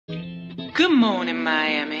Good morning,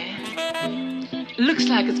 Miami. Looks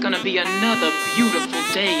like it's gonna be another beautiful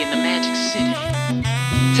day in the Magic City.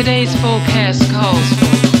 Today's forecast calls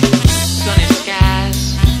for sunny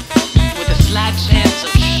skies with a slight chance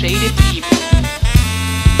of shady people,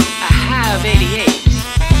 a high of 88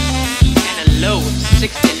 and a low of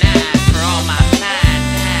 69 for all my fine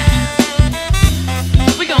time.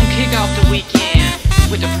 We're gonna kick off the weekend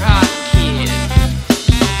with the Pride Kids.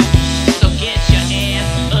 So get your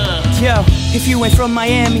ass up. Yo, if you ain't from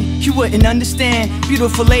Miami, you wouldn't understand.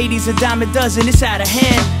 Beautiful ladies, a dime a dozen, it's out of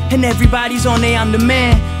hand. And everybody's on there, I'm the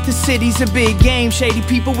man. The city's a big game, shady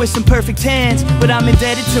people with some perfect hands. But I'm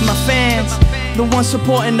indebted to my fans, the ones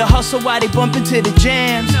supporting the hustle while they bump into the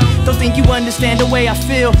jams. Don't think you understand the way I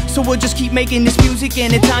feel, so we'll just keep making this music,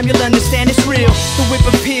 and in time you'll understand it's real. The whip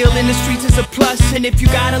appeal in the streets is a plus, and if you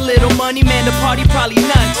got a little money, man, the party probably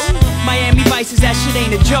nuts. Miami Vice is that shit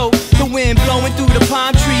ain't a joke. The wind blowing through the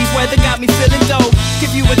palm trees, weather got me feeling dope. Give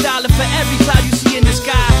you $1 for every cloud you see in the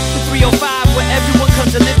sky. The 305 where everyone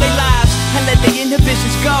comes to live their lives and let their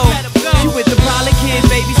inhibitions go. You with the Pride Kids,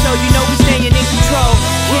 baby, so you know we staying in control.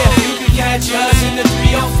 Yeah, you can catch us in the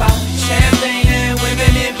 305, champagne and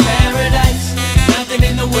women in paradise. Nothing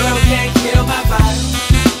in the world can kill my vibe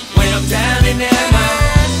when I'm down in that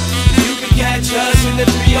mine. You can catch us in the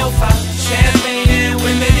 305, champagne and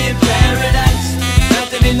women in paradise.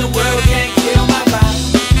 Nothing in the world can kill my vibe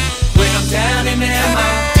when I'm down in that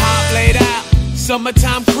mine. Top laid out,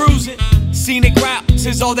 summertime cruising. Scenic routes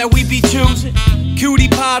is all that we be choosing. Cutie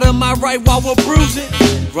pie to my right while we're bruising.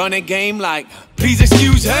 Running game like, please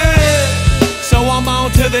excuse her. So I'm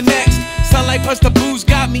on to the next. Sunlight plus the booze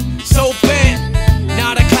got me so bad.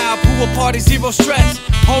 Not a cloud, pool party, zero stress.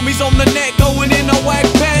 Homies on the net going in on whack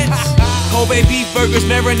pants. Kobe beef burgers,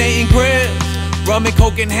 marinating grills. Rum and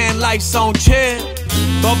coke in hand, lights on chill.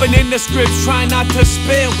 Bumping in the scripts, trying not to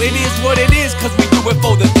spill. It is what it is, cause we do it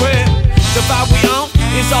for the thrill. The vibe we on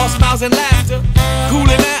is all smiles and laughter.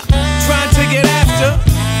 Cooling out, trying to get after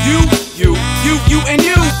you, and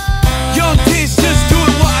you. Young